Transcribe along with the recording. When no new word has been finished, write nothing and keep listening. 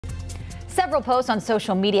Several posts on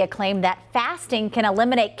social media claim that fasting can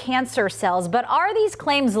eliminate cancer cells, but are these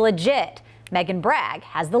claims legit? Bragg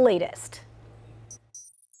has the latest.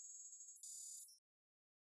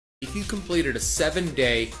 If you completed a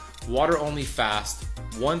 7-day water-only fast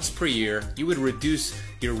once per year, you would reduce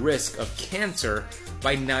your risk of cancer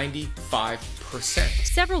by 95%.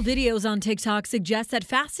 Several videos on TikTok suggest that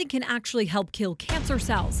fasting can actually help kill cancer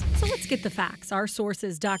cells. So let's get the facts. Our source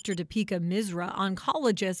is Dr. Misra,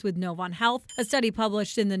 oncologist with Novant Health, a study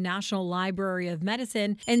published in the National Library of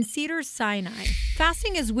Medicine and Cedars-Sinai.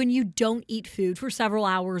 Fasting is when you don't eat food for several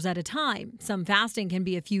hours at a time. Some fasting can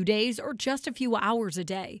be a few days or just a few hours a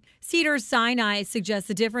day. Cedars-Sinai suggests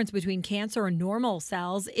the difference between cancer and normal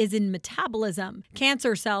cells is in metabolism.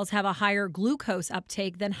 Cancer cells have a higher glucose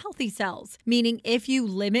uptake than healthy cells, meaning if you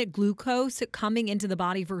limit glucose coming into the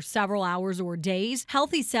body for several hours or days,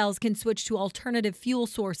 healthy cells can switch to alternative fuel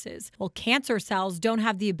sources, while cancer cells don't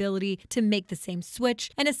have the ability to make the same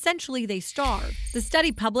switch, and essentially they starve. The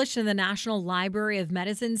study published in the National Library of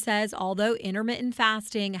Medicine says although intermittent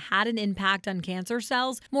fasting had an impact on cancer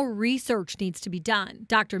cells, more research needs to be done.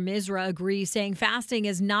 Dr. Misra agrees, saying fasting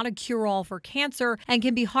is not a cure-all for cancer and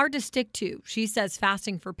can be hard to stick to. She says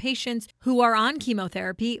fasting for patients who are on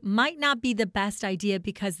chemotherapy might not be the best idea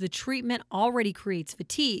because the treatment already creates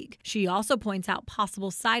fatigue. She also points out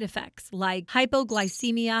possible side effects like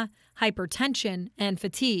hypoglycemia, hypertension, and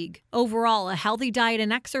fatigue. Overall, a healthy diet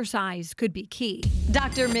and exercise could be key.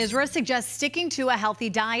 Dr. Misra suggests sticking to a healthy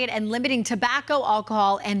diet and limiting tobacco,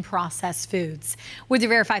 alcohol, and processed foods. With your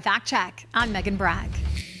Verify Fact Check, I'm Bragg.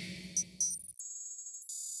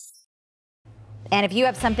 And if you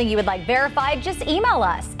have something you would like verified, just email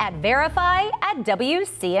us at verify@wcnc.com.